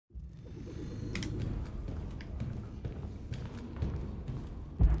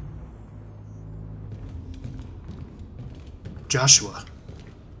Joshua,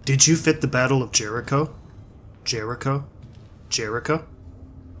 did you fit the Battle of Jericho? Jericho? Jericho?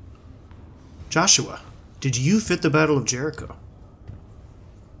 Joshua, did you fit the Battle of Jericho?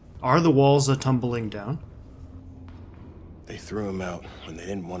 Are the walls a-tumbling down? They threw him out when they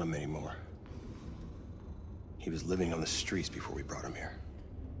didn't want him anymore. He was living on the streets before we brought him here.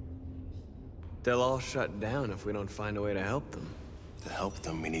 They'll all shut down if we don't find a way to help them. To help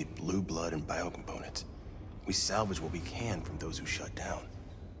them, we need blue blood and biocomponents. We salvage what we can from those who shut down.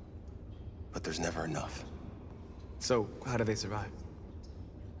 But there's never enough. So, how do they survive?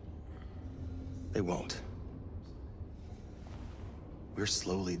 They won't. We're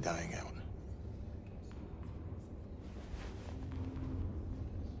slowly dying out.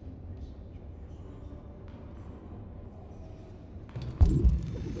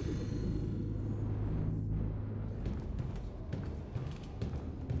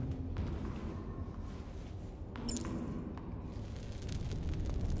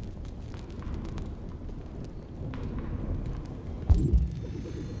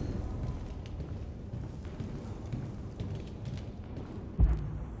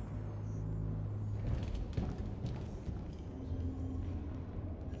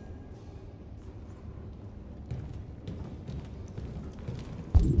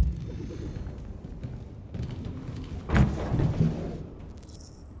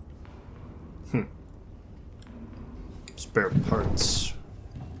 Spare parts.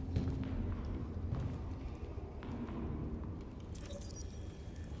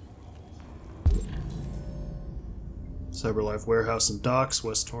 CyberLife Warehouse and Docks,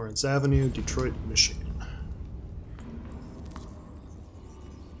 West Torrance Avenue, Detroit, Michigan.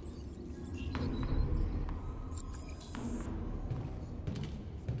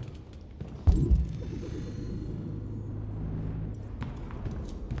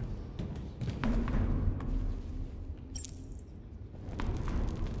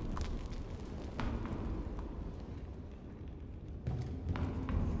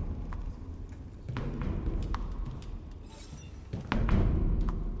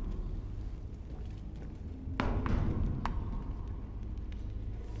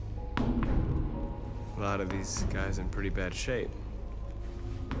 A lot of these guys in pretty bad shape.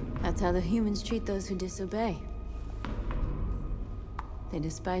 That's how the humans treat those who disobey. They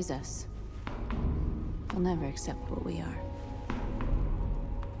despise us. They'll never accept what we are.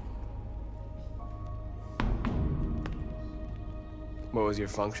 What was your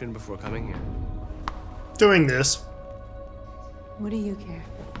function before coming here? Doing this. What do you care?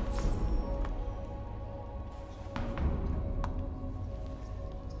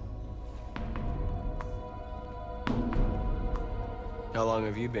 How long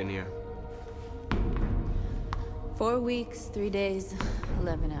have you been here? 4 weeks, 3 days,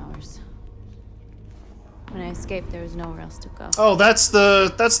 11 hours. When I escaped, there was nowhere else to go. Oh, that's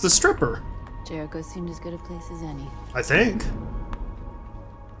the stripper. Jericho seemed as good a place as any. I think.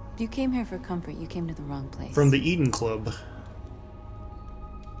 If you came here for comfort, you came to the wrong place. From the Eden Club.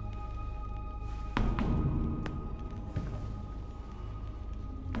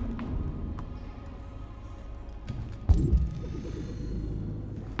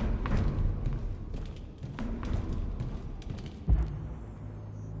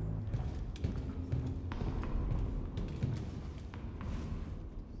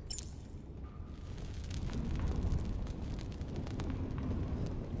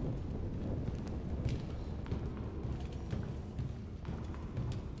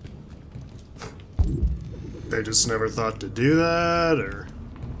 They just never thought to do that, or...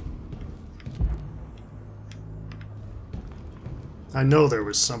 I know there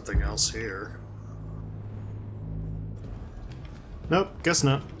was something else here. Nope, guess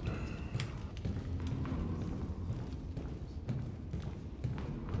not.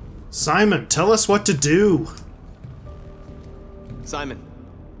 Simon, tell us what to do! Simon.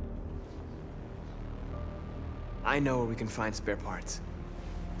 I know where we can find spare parts.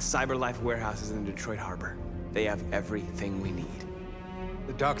 CyberLife Warehouse is in Detroit Harbor. They have everything we need.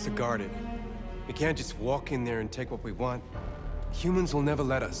 The docks are guarded. We can't just walk in there and take what we want. Humans will never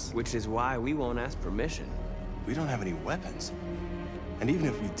let us. Which is why we won't ask permission. We don't have any weapons. And even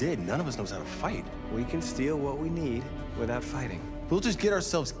if we did, none of us knows how to fight. We can steal what we need without fighting. We'll just get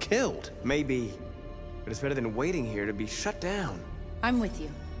ourselves killed. Maybe. But it's better than waiting here to be shut down. I'm with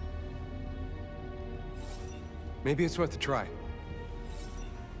you. Maybe it's worth a try.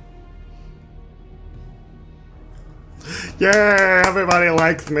 Yay! Everybody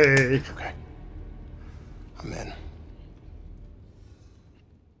likes me! Okay. I'm in.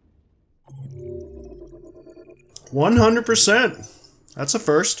 100%. That's a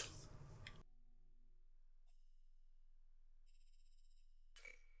first.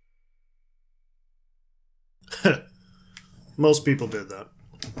 Most people did that.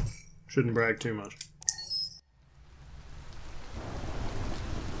 Shouldn't brag too much.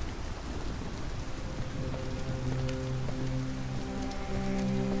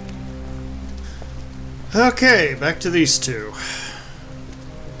 Okay, back to these two.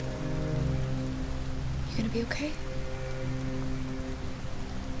 You gonna be okay?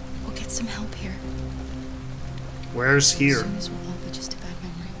 We'll get some help here. Where's here? As soon as we'll all be just a bad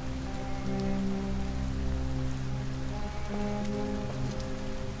memory.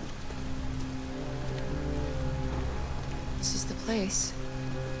 This is the place.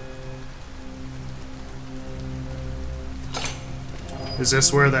 Is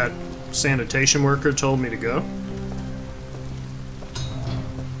this where that sanitation worker told me to go?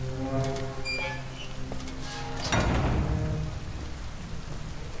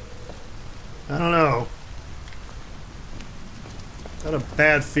 I don't know. Got a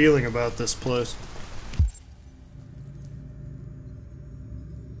bad feeling about this place.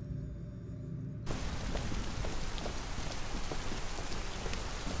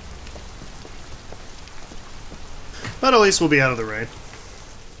 But at least we'll be out of the rain.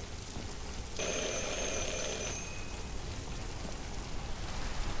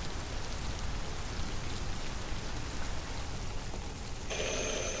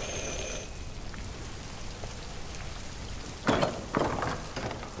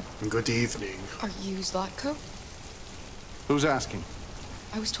 Good evening. Are you Zlatko? Who's asking?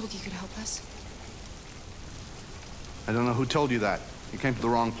 I was told you could help us. I don't know who told you that. You came to the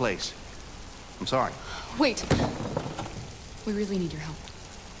wrong place. I'm sorry. Wait! We really need your help.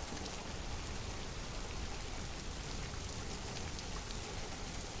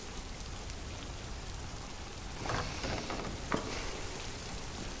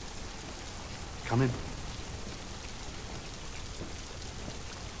 Come in.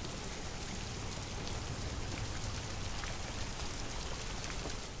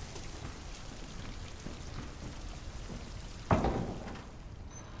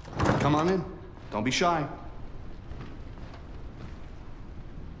 Come on in. Don't be shy.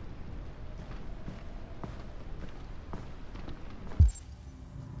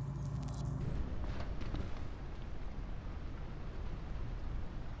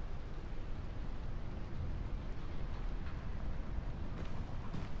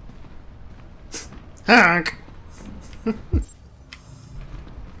 Hank!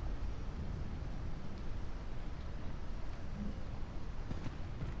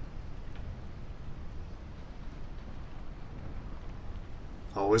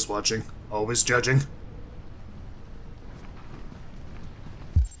 Always watching, always judging.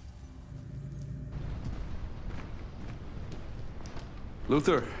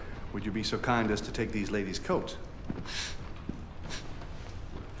 Luther, would you be so kind as to take these ladies' coats?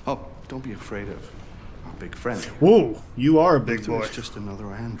 Oh, don't be afraid of our big friend here. Whoa, you are a big Luther boy. is just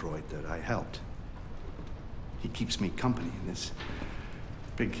another android that I helped. He keeps me company in this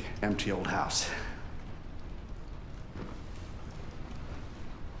big, empty old house.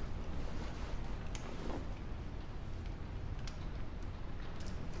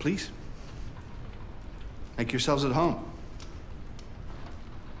 Please, make yourselves at home.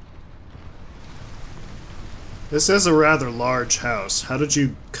 This is a rather large house. How did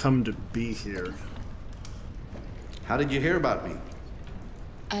you come to be here? How did you hear about me?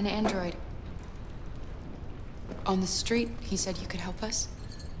 An android. On the street, he said you could help us.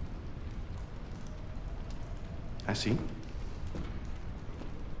 I see.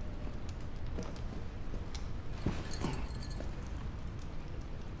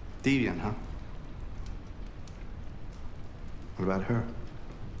 Deviant, huh? What about her?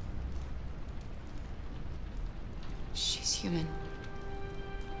 She's human.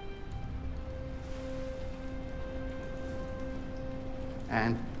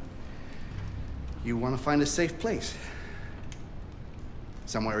 And you want to find a safe place.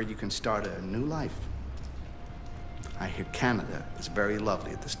 Somewhere you can start a new life. I hear Canada is very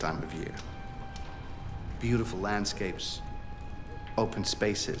lovely at this time of year. Beautiful landscapes, open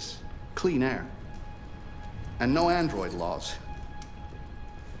spaces, clean air, and no android laws.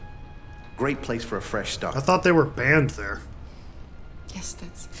 Great place for a fresh start. I thought they were banned there. Yes,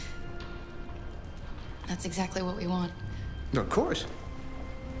 that's exactly what we want. Of course.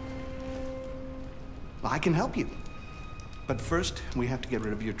 Well, I can help you. But first, we have to get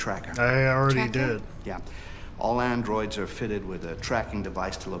rid of your tracker. I already Tracker? did. Yeah. All androids are fitted with a tracking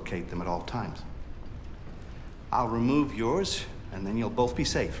device to locate them at all times. I'll remove yours, and then you'll both be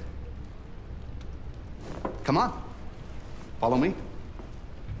safe. Come on. Follow me.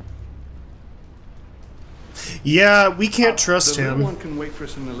 Yeah, we can't trust The little him. one can wait for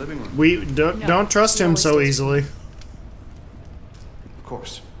us in the living room. We don't trust him so easily.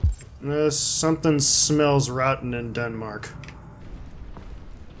 course. Something smells rotten in Denmark.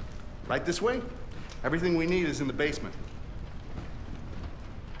 Right this way? Everything we need is in the basement.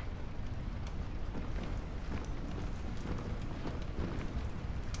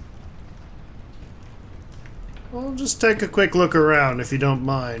 I'll just take a quick look around if you don't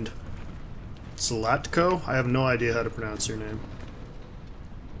mind. Zlatko? I have no idea how to pronounce your name.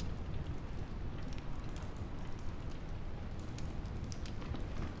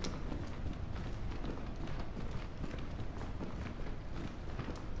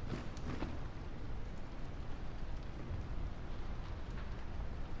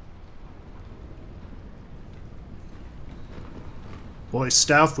 Boy,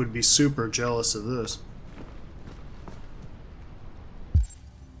 Staff would be super jealous of this.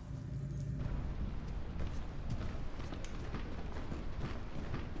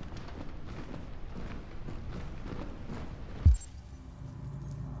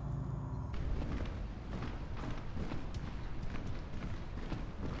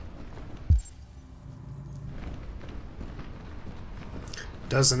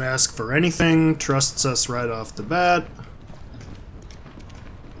 Doesn't ask for anything, trusts us right off the bat.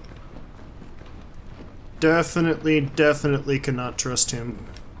 Definitely cannot trust him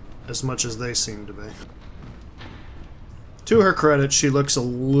as much as they seem to be. To her credit, she looks a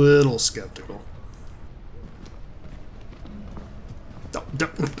little skeptical.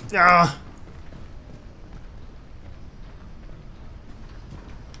 I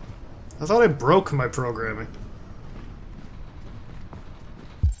thought I broke my programming.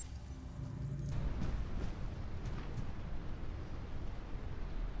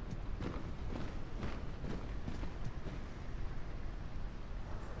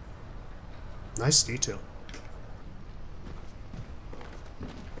 Nice detail.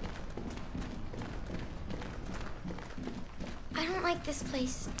 I don't like this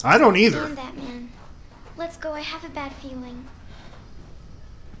place. I don't either. And that man. Let's go. I have a bad feeling.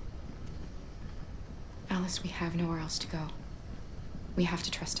 Alice, we have nowhere else to go. We have to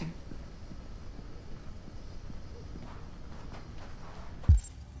trust him.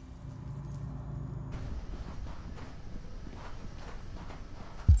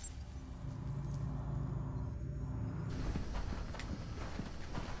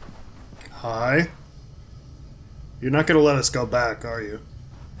 Hi. You're not gonna let us go back, are you?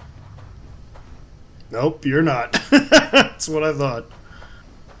 Nope, you're not. That's what I thought.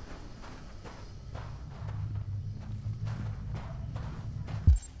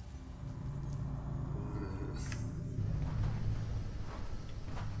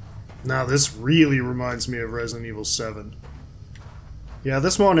 Now this really reminds me of Resident Evil 7. Yeah,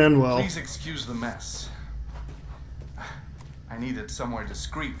 this won't end well. Please excuse the mess. I needed somewhere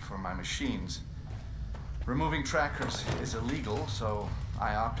discreet for my machines. Removing trackers is illegal, so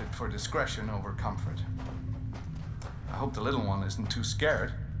I opted for discretion over comfort. I hope the little one isn't too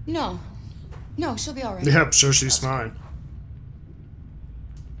scared. No. No, she'll be all right. Yeah, I'm sure she's fine.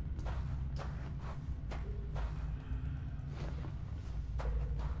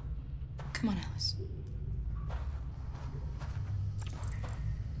 Come on, Alice.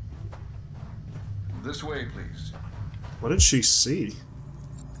 This way, please. What did she see?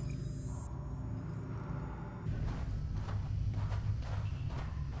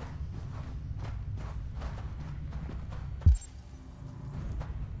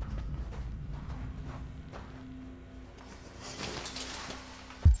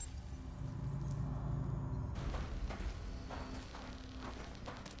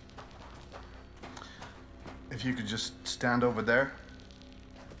 If you could just stand over there.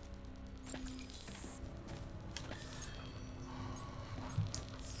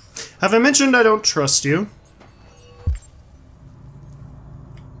 Have I mentioned I don't trust you?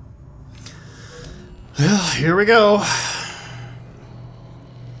 Well, here we go.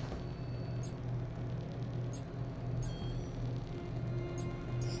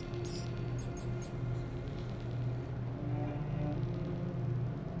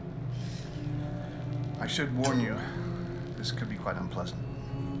 I should warn you, this could be quite unpleasant.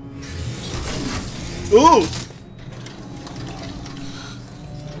 Ooh!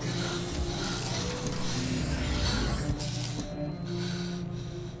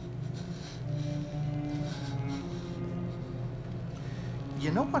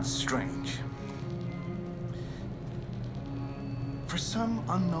 You know what's strange? For some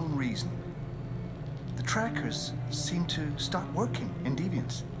unknown reason, the trackers seem to stop working in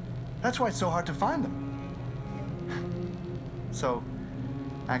Deviants. That's why it's so hard to find them. So,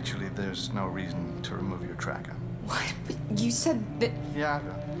 actually, there's no reason to remove your tracker. What? But you said that... Yeah,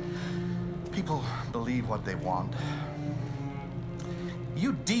 people believe what they want.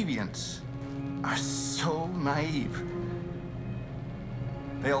 You deviants are so naive.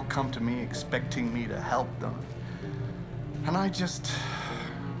 They all come to me expecting me to help them. And I just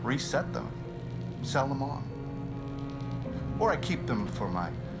reset them, sell them on. Or I keep them for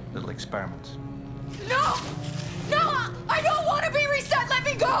my little experiments. No! No! I don't want to be reset! Let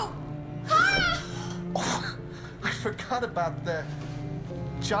me go! Ah! Oh, I forgot about the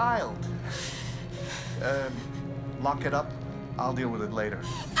child. Lock it up. I'll deal with it later.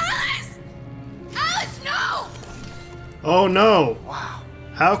 Alice! Alice, no! Oh no! Wow.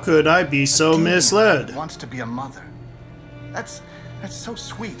 How could I be so misled? Wants to be a mother. That's so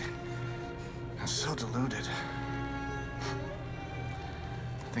sweet. And so deluded.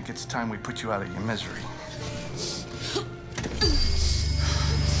 I think it's time we put you out of your misery.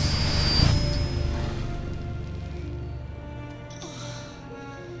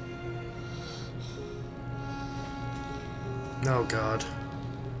 Oh God.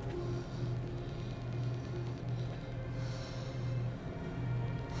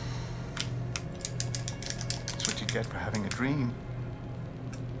 That's what you get for having a dream.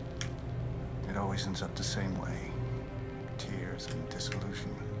 It always ends up the same way. Tears and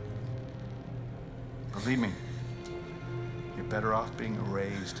disillusionment. Believe me, you're better off being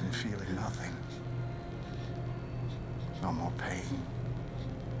erased and feeling nothing. No more pain.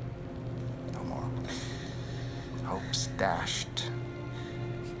 No more hopes dashed.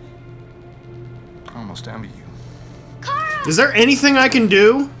 I almost envy you. Is there anything I can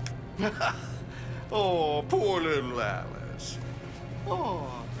do? Oh, poor little Alice.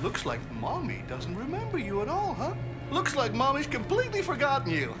 Oh, looks like Mommy doesn't remember you at all, huh? Looks like Mommy's completely forgotten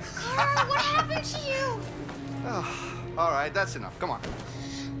you. Carl, what happened to you? Oh, all right, that's enough. Come on.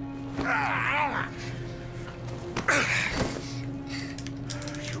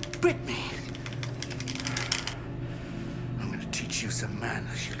 You bit me. I'm gonna teach you some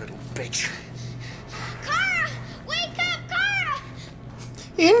manners, you little bitch. Kara! Wake up, Kara!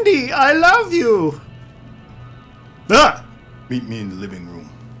 Indy, I love you! Ah! Meet me in the living room.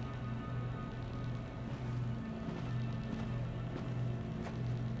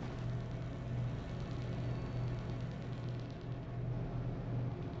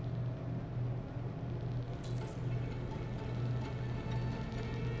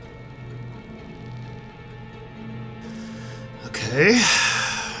 Okay.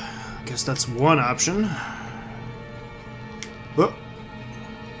 I guess that's one option. Oh.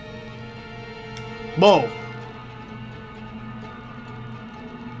 Whoa.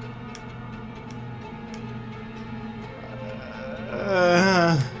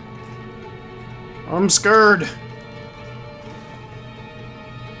 I'm scared.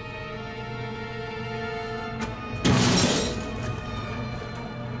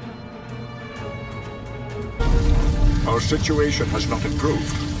 Our situation has not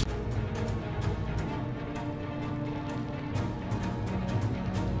improved.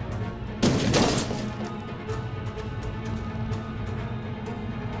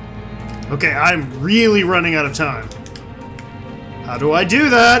 Okay, I'm really running out of time. How do I do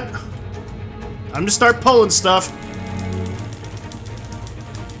that? I'm just start pulling stuff.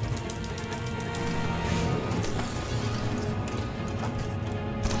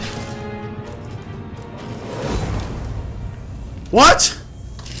 What?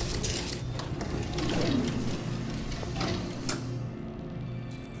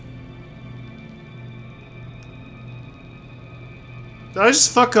 Did I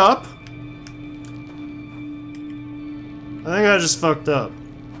just fuck up? I think I just fucked up.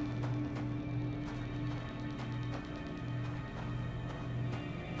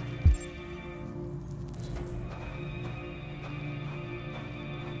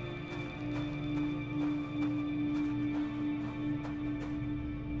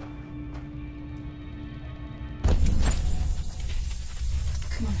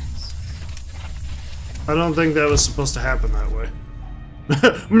 I don't think that was supposed to happen that way.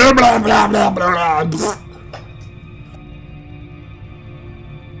 Blah, blah, blah, blah, blah, blah.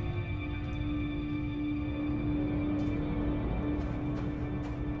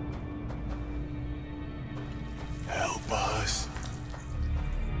 Help us.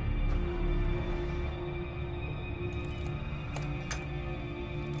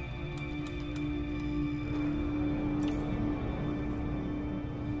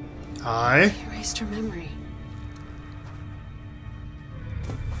 Hi. Erased her memory.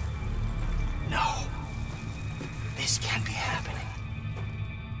 No. This can't be happening.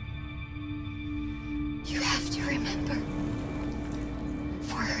 You have to remember.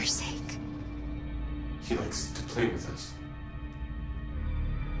 For her sake. He likes to play with us.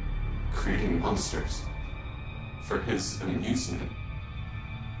 Creating monsters. For his amusement.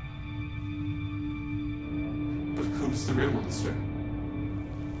 Who's the real monster?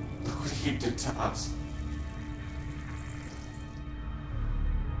 Look what he did to us.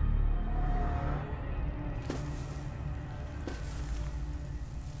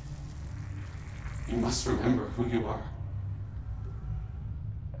 You must remember who you are.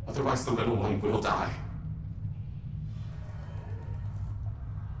 Otherwise, the little one will die.